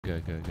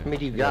Good. How many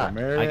do you got?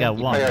 I got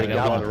one. I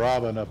got one.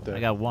 Robin up there. I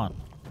got one.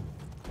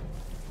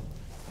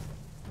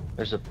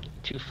 There's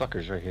two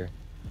fuckers right here.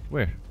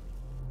 Where?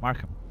 Mark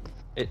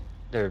them.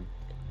 They're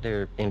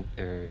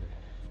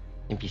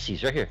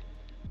NPCs right here.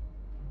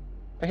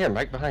 Right here,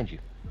 Mike, behind you.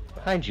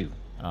 Behind you.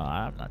 Oh,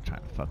 I'm not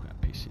trying to fuck with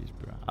NPCs,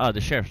 bro. Oh,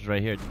 the sheriff is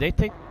right here. Did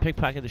they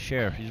pickpocket the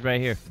sheriff? He's right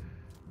here.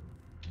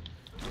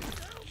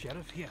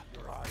 Sheriff here.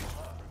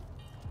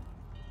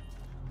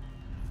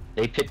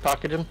 They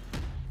pickpocketed him?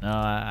 No,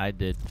 I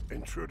did.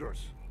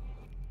 Intruders.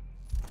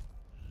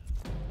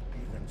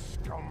 Heathen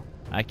scum.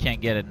 I can't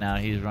get it now.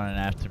 He's running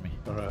after me.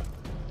 Alright.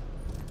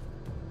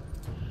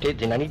 Okay,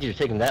 then I need you to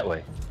take him that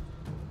way.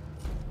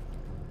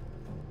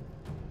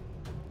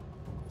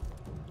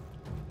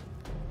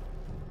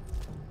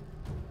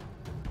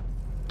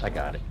 I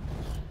got it.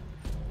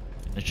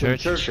 In the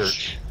church?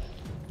 Church.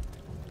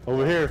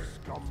 Over here.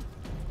 Scum.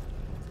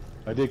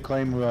 I did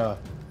claim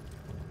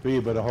B,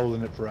 but I'm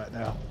holding it for right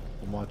now.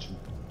 I'm watching.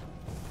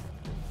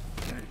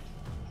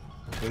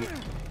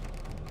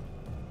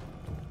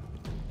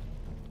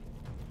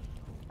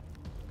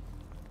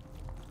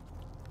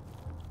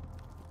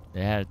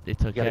 They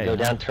took You gotta A, go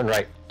huh? down, turn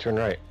right. Turn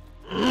right.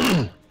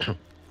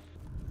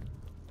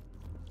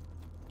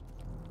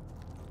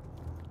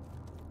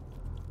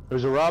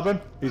 There's a Robin.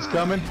 He's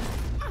coming.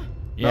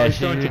 Yeah, No, he's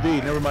see, going to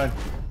B. Never mind.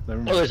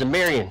 Never Oh, mind. there's a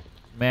Marion.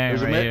 Marion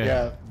There's a right here.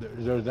 Yeah,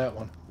 there's that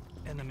one.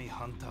 Enemy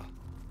hunter.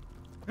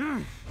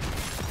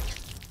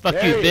 Fuck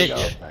There you, you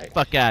bitch. go. Nice.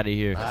 Fuck out of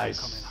here.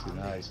 Nice,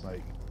 nice,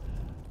 Mike.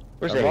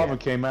 Where's That A? Robin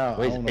came out. I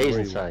Where's don't know A's where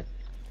he inside?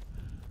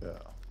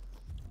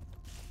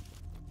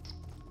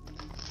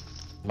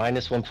 went.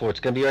 -14. It's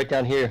gonna be right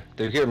down here.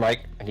 They're here,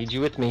 Mike. I need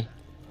you with me.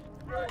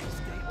 Alerted.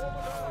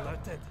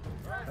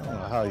 Yeah. I don't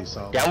know how you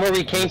saw Down where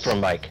we came from,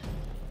 Mike.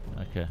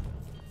 Okay.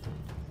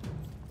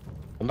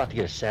 I'm about to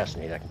get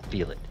assassinated. I can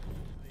feel it.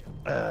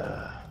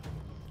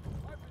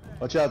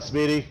 Watch out,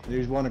 Speedy.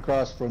 There's one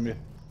across from you.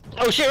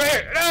 Oh shit! Right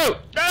here! No!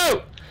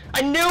 No!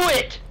 I knew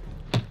it!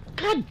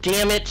 God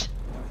damn it!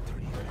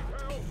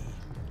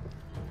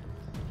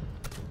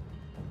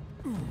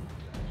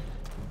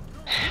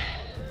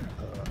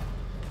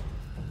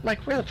 Mike,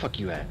 where the fuck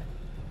you at?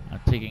 I'm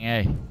taking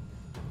A.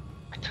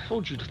 I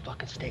told you to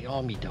fucking stay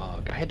on me,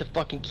 dog. I had the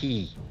fucking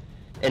key.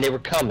 And they were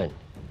coming.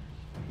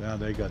 Now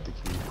they got the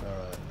key.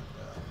 Alright.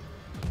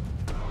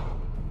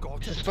 Got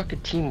This is it. a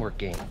fucking teamwork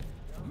game.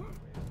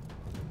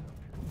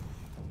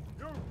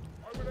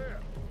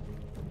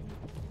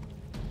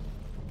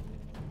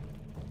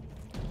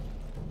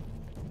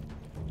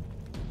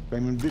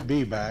 Claiming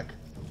B back.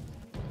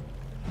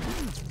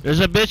 There's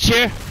a bitch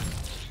here.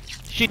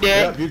 She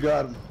dead. Yep, you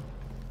got him.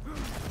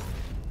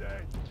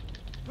 There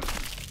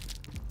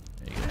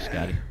you go,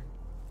 Scotty.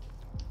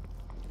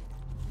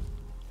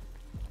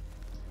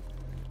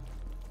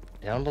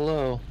 Down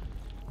below.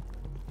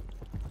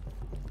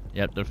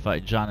 Yep, they're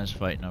fighting. John is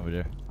fighting over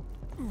there.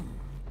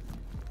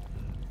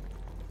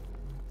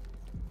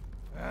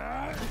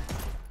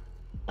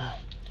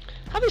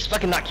 How do these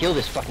fucking not kill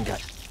this fucking guy?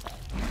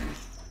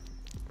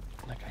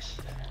 Like I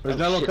said. There's Oh,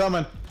 another one shit.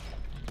 coming.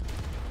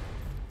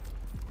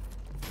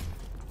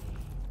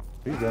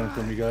 He's running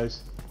from you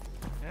guys.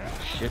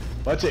 Shit.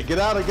 Watch it. Get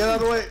out of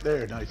the way.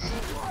 There, nice.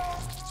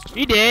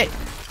 He dead.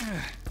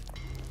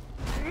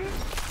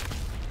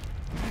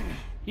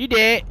 He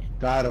dead.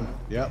 Got him.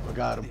 Yep, I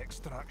got him. The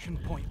extraction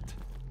point.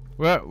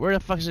 Where the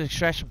fuck is the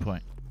extraction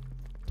point?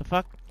 The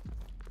fuck?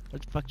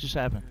 What the fuck just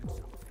happened?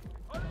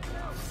 The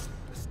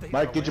state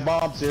Mike, get your aware.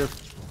 bombs here.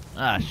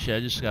 Ah shit, I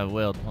just got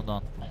wailed. Hold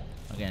on.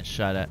 I'm getting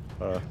shot at.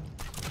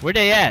 Where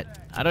they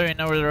at? I don't even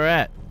know where they're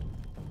at.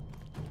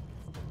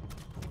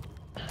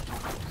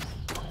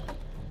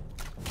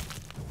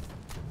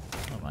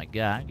 Oh my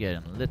god, I'm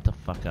getting lit the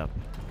fuck up.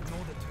 No,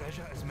 the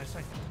treasure is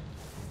missing.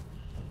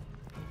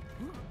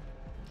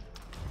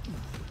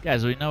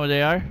 Guys, do we know where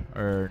they are?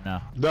 Or no?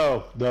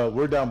 No,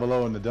 we're down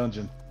below in the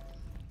dungeon.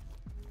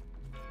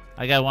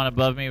 I got one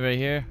above me right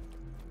here.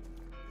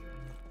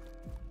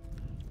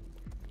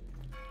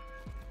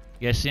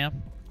 You guys see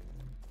him?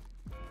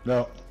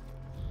 No,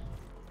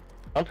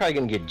 I'm probably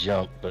gonna get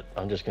jumped, but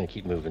I'm just gonna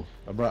keep moving.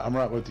 I'm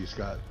right with you,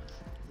 Scott.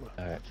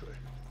 Alright.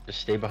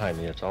 Just stay behind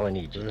me. That's all I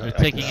need. Just, You're I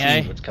taking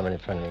can see A? what's coming in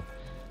front of me.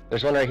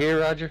 There's one right here,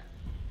 Roger.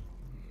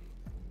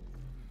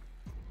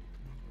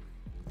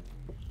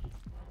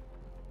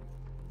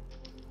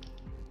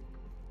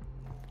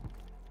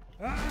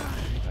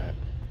 Alright.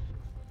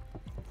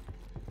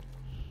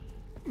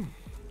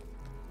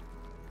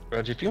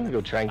 Roger, if you want to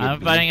go try and get I'm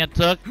B, fighting a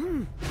took.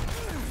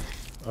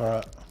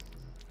 Alright.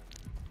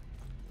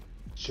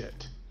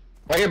 Shit.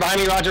 right here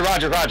behind me, Roger.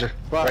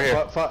 Fuck, Right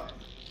here. fuck.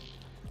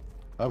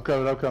 I'm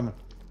coming.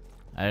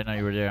 I didn't know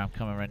you were there. I'm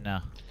coming right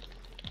now.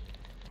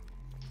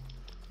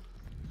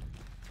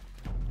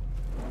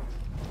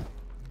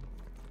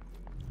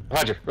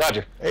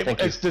 Roger. Hey, Thank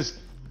you. it's just.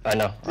 I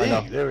know.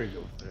 There we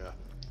go. Yeah.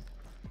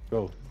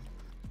 Go.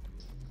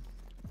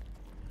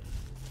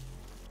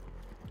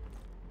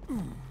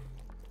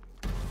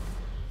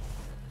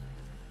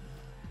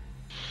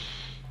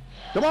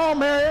 Come on,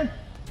 Marion.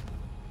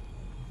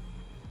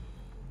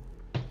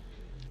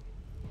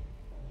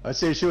 I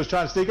see she was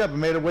trying to sneak up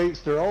and made her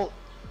waste her ult.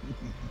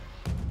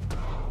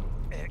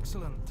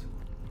 Excellent.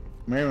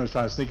 Marion was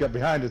trying to sneak up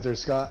behind us there,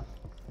 Scott.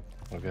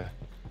 Okay.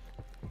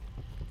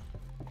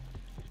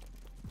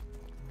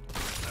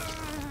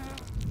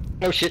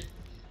 Oh shit.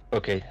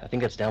 Okay, I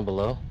think that's down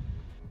below.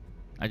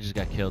 I just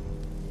got killed.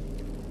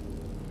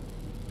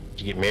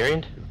 Did you get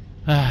Marion?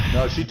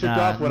 No, she took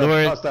off when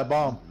I tossed that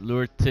bomb.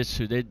 Lure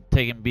Titsu, they're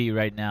taking B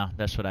right now.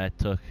 That's what I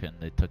took, and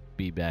they took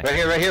B back. Right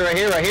here, right here, right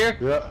here, right here.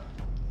 Yeah.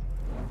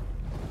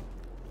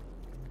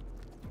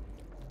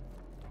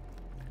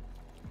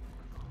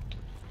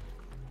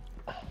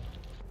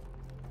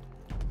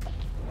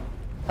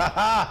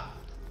 Ha!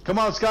 Come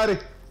on, Scotty.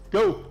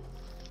 Go.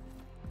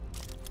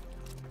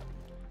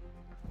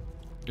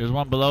 There's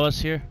one below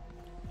us here.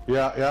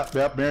 Yeah.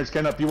 Marion's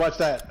getting up. You watch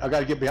that. I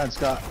gotta get behind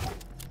Scott.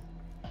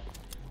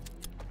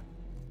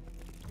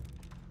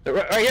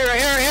 Right here,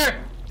 right here, right here.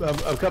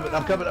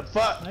 I'm coming up.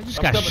 Fuck. I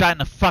just got shot in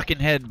the fucking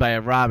head by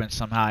a Robin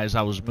somehow as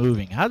I was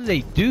moving. How did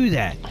they do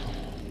that?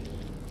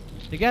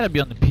 They gotta be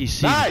on the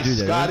PC Nice, to do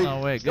that. Scotty. There's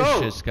no way.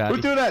 Good shit, Scotty.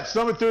 Who do that?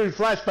 Someone threw a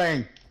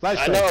flashbang.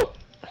 I know.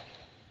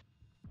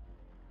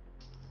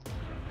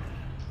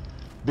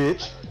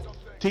 Bitch.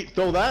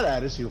 Throw that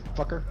at us, you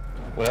fucker.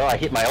 Well, I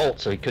hit my ult,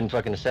 so he couldn't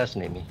fucking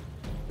assassinate me.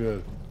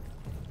 Good.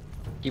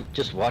 Keep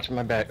just watching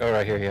my back. Oh,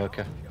 right here, yeah,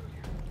 okay.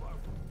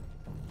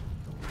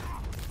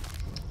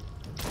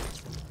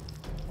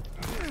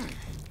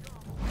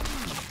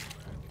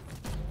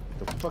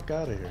 Get the fuck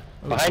out of here.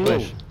 Behind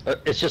me.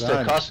 It's just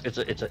Behind. a cost. It's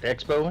an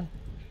expo one.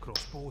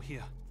 Crossbow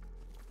here.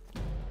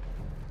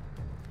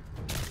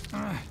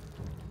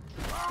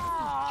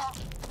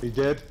 He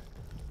did.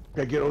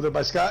 Gotta get over there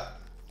by Scott.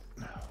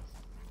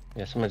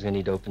 Yeah, somebody's gonna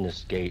need to open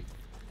this gate.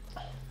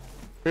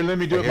 Here, let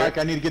me do Right it, here? Mike.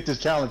 I need to get this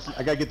challenge.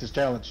 I gotta get this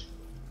challenge.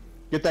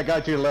 Get that guy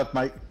to your left,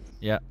 Mike.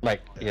 Yeah. Mike,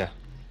 yeah.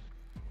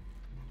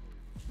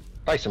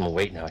 Probably someone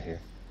waiting out here.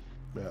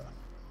 Yeah.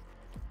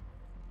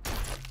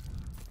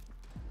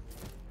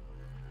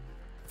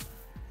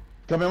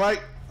 Come in,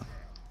 Mike.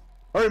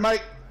 Hurry,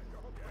 Mike.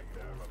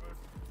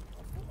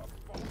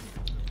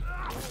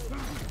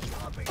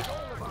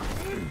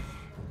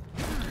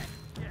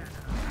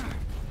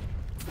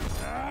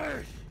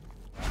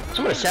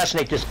 Someone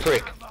assassinate this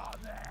prick.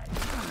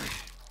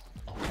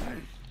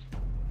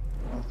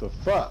 What the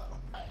fuck?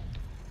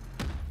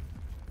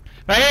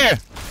 Right here!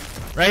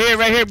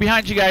 Right here,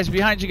 behind you guys,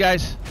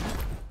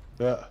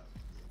 Yeah.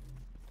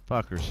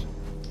 Fuckers.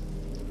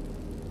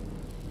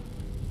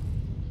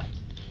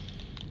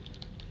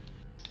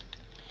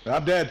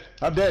 I'm dead.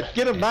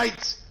 Get him,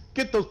 Knights.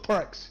 Get those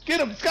punks. Get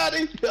him,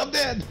 Scotty. I'm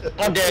dead.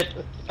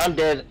 I'm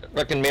dead.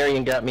 Fucking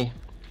Marion got me.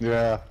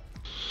 Yeah.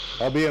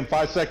 I'll be in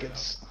 5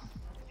 seconds.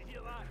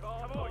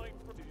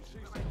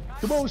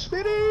 Come on,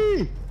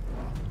 Smitty.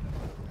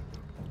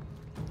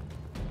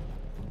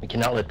 We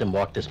cannot let them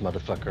walk this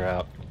motherfucker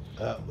out.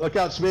 Look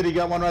out, Smitty.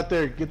 Got one right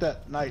there. Get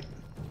that Knight.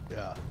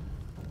 Yeah.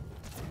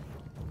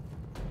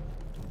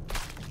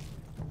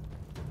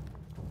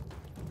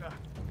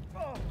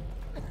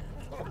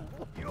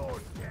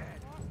 You're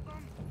dead.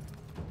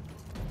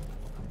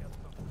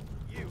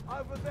 You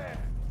over there.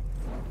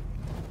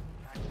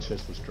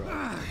 Chest was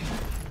dropped.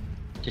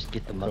 Just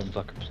get the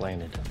motherfucker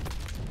planted.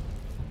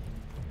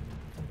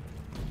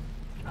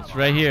 It's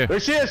right here. There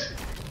she is.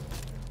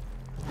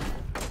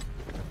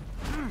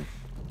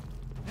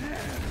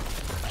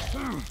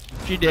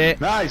 She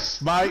did.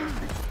 Nice, Mike.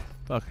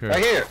 Fuck her.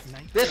 Right here.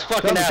 This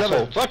fucking Come on, come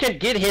asshole. on. Fucking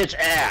get his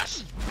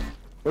ass.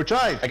 We're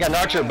trying. I got an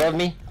archer above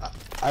me.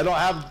 I don't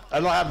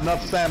have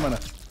enough stamina.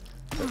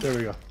 There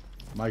we go.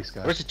 Mike's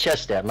got Where's it. the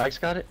chest at? Mike's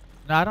got it?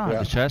 No, I don't Yeah.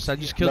 have the chest. I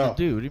just killed No. the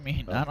dude. What do you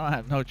mean? I don't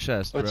have no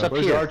chest, What's bro. up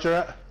Where's here? the archer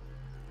at?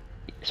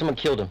 Someone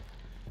killed him.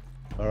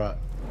 All right.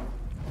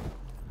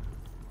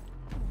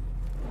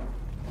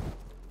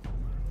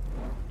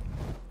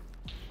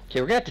 Okay,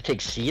 we're gonna have to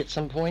take C at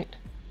some point.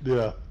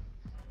 Yeah.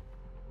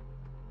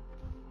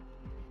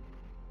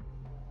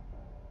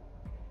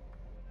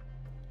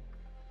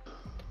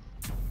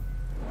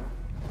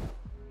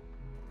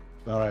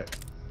 All right.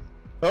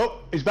 Oh,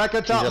 he's back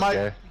at He's top, up Mike.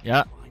 there.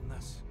 Yeah. Find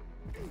this.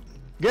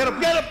 Get him,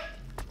 get him!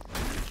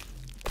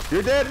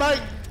 You're dead,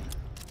 Mike.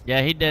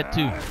 Yeah, he dead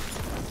too.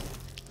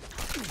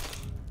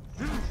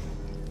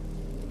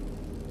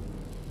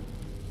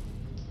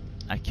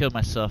 I killed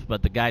myself,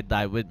 but the guy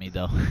died with me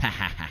though.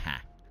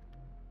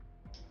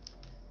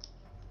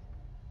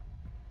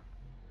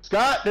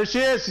 Scott, there she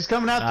is. She's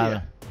coming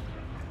after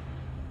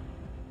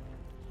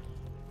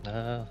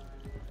you.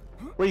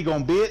 Where you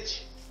going,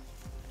 bitch?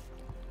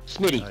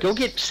 Smitty, go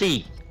get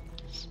C.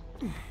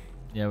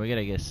 Yeah, we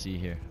gotta get C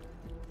here.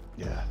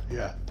 Yeah,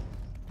 yeah.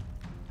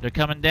 They're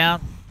coming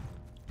down.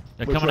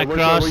 They're Which coming way, which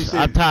way? Where you across see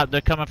up them? top.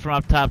 They're coming from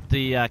up top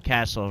the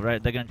castle,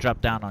 right? They're gonna drop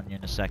down on you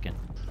in a second.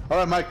 All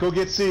right, Mike, go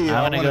get C.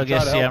 I'm gonna go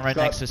get C. I'm help right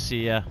Scott. next to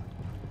C. Yeah.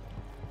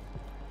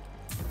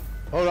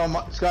 Hold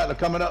on, Scott. They're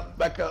coming up.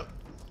 Back up.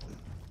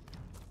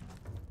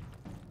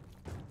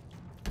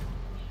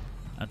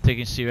 I'm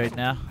taking C right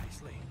now.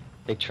 Nicely.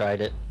 They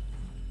tried it.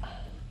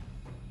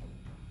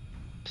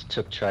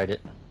 Tried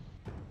it.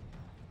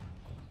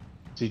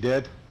 he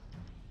dead?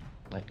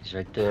 Like, he's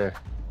right there.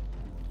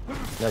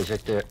 No, he's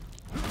right there.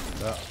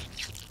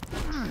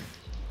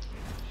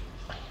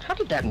 How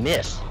did that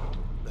miss?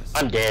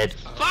 I'm dead.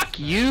 Fuck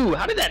you!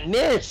 How did that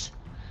miss?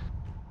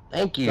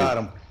 Thank you. Got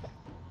him.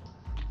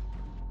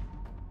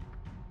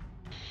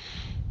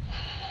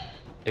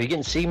 Are you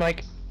getting C,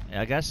 Mike?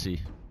 Yeah, I got C.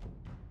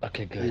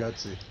 Okay, good. You got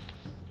C.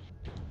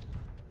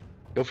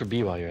 Go for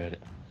B while you're at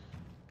it.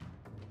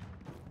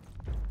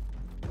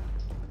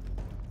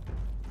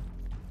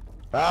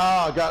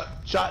 Ah, I got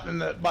shot in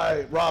the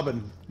by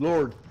Robin.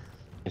 Lord.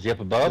 Is he up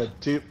above?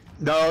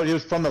 No, he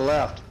was from the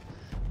left.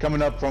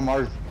 Coming up from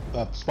our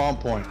spawn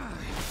point.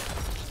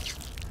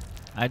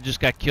 I just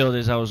got killed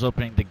as I was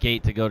opening the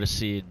gate to go to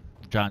C, and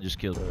John just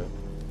killed me.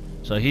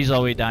 So he's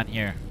all the way down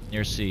here,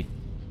 near C.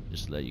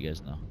 Just to let you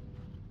guys know.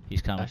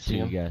 He's coming to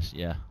you guys,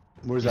 yeah.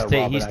 Where's that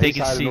Robin? He's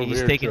taking hiding C. over He's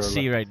here taking to our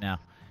C left. right now.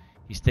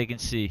 He's taking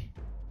C.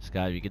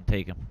 Scott, you can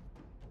take him.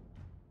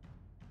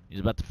 He's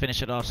about to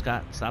finish it off,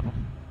 Scott. Stop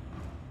him.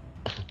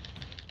 I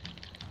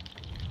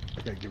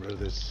gotta get rid of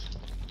this.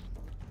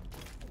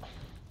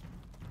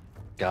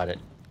 Got it.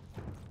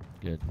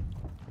 Good.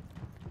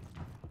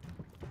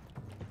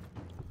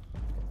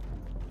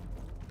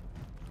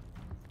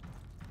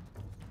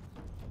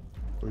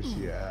 Where's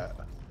she at?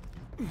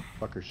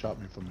 Fucker shot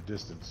me from a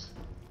distance.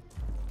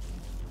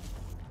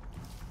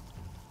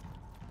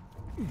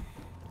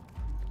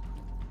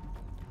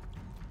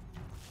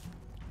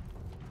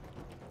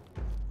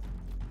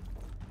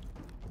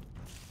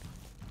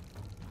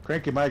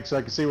 Cranky Mike so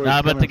I can see where Nah, he's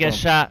I'm about coming to get from.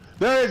 shot.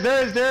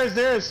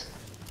 There is.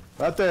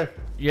 Right there.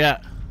 Yeah.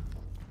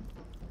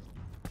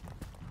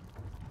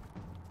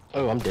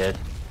 Oh, I'm dead.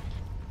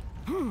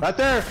 Right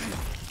there.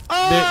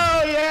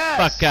 Oh, yes!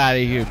 Fuck out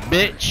of here,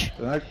 bitch.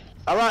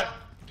 Alright.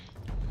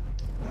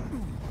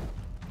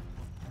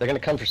 They're gonna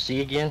come for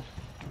C again?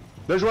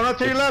 There's one up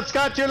to your left,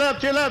 Scott. To your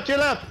left.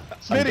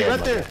 Smitty, dead,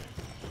 right there.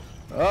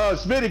 Oh,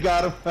 Smitty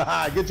got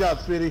him. Good job,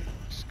 Smitty.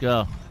 Let's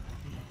go.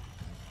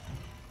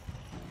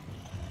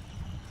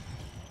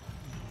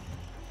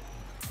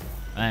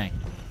 Bang.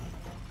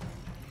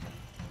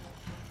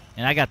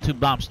 And I got 2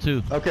 bombs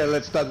too. Okay,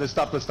 let's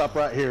stop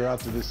right here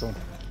after this one.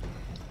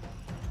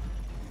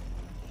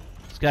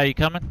 Scott, you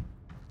coming?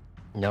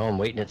 No, I'm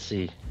waiting at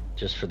C,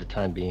 just for the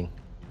time being.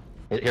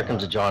 Here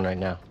comes a John right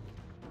now.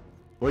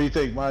 What do you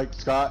think, Mike?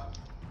 Scott?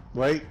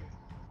 Wait.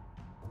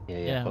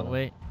 Yeah, hold on.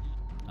 wait.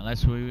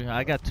 Unless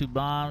I got 2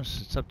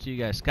 bombs. It's up to you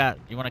guys. Scott,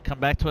 you want to come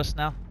back to us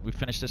now? We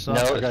finish this off?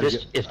 No, gotta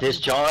if this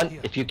John,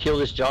 if you kill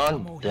this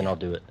John, then I'll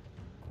do it.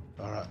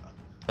 Alright.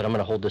 But I'm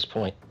gonna hold this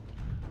point.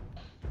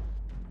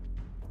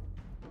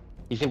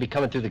 He's gonna be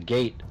coming through the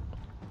gate.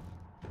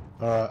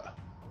 Alright.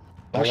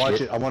 Oh, I'll watch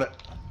shit. it. I want it.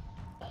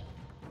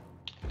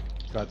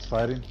 Scott's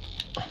fighting.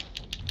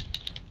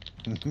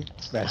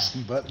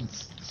 Smashing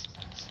buttons.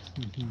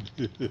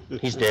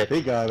 He's dead.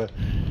 He got it.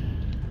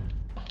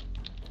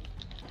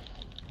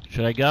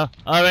 Should I go?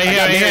 Oh, right here,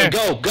 right here.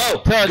 Go,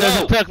 Tuck, there's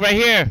a tuck right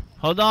here.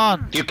 Hold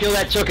on. If you kill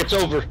that Took, it's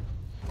over.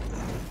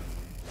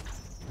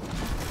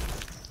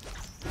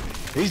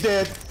 He's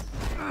dead.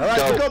 Alright,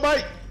 Go. let's go,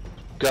 Mike.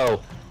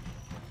 Go.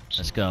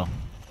 Let's go.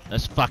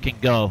 Let's fucking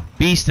go.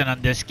 Beasting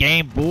on this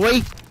game,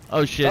 boy.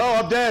 Oh, shit. Oh,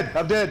 I'm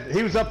dead.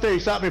 He was up there. He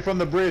shot me from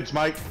the bridge,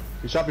 Mike.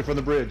 He shot me from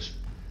the bridge.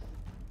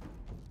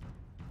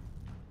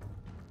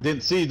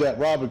 Didn't see that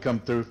Robin come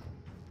through.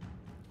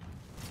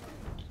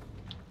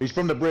 He's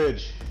from the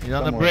bridge. He's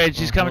on the somewhere. bridge.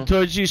 He's coming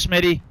towards you,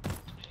 Smitty.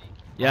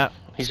 Yeah.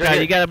 He's Scott, right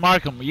here. you gotta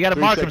mark him. You gotta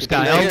 3 mark him,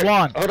 seconds. Scott. He's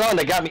right Here. L1. Hold on,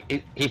 they got me.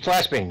 He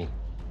flashbanged me.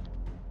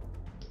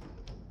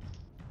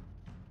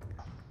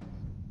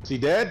 Is he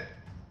dead?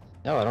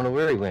 No, I don't know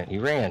where he went. He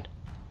ran.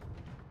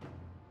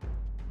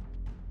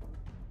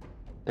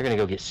 They're gonna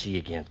go get C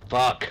again.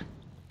 Fuck.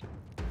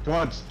 Come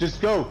on,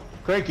 just go.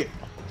 Crank it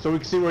so we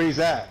can see where he's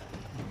at.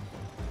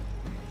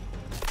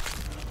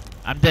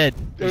 I'm dead.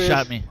 There He he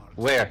shot is. me.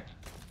 Where?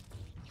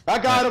 I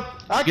got him.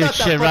 I Good got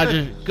shit, that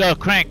Roger. fucker. Go,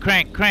 crank.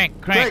 Crank.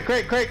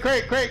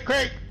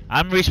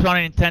 I'm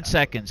respawning in 10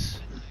 seconds.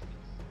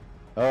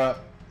 Alright.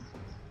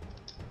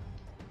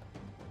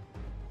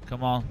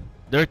 Come on.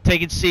 They're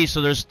taking C,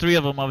 so there's 3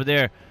 of them over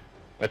there.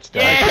 Let's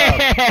die. Yeah!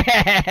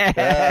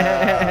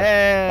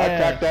 I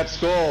cracked that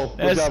skull.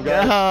 Good Let's job,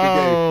 guys.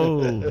 go.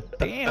 Good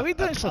game. Damn, we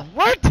doing some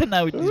work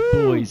tonight with these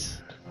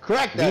boys.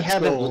 Crack We that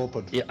haven't. skull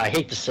open. Yeah, I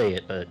hate to say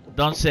it, but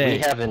Don't say we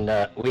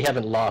it. we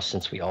haven't lost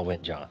since we all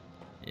went John.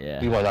 We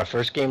Yeah. won our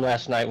first game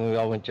last night when we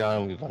all went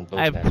John. We won both.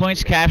 I have matches.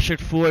 points captured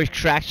 4,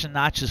 extraction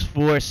notches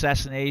 4,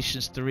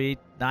 assassinations 3,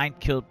 9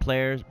 killed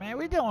players. Man,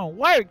 we doing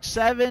work.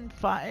 7,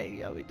 5.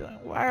 Yo, we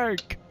doing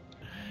work.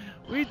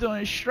 We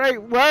doing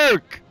straight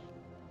work.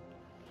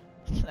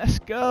 Let's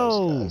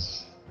go.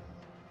 Nice,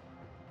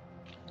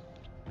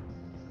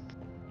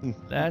 guys.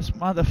 Let's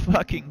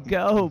motherfucking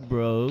go,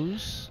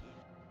 bros.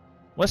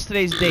 What's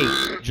today's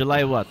date?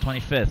 July what?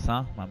 25th,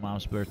 huh? My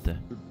mom's birthday.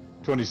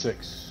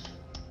 26.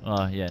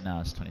 Oh, yeah,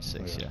 now it's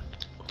 26, yeah.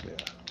 Yeah.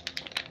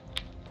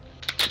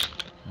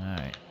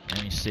 Alright,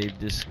 let me save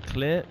this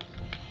clip.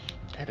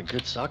 I had a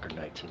good soccer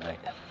night tonight.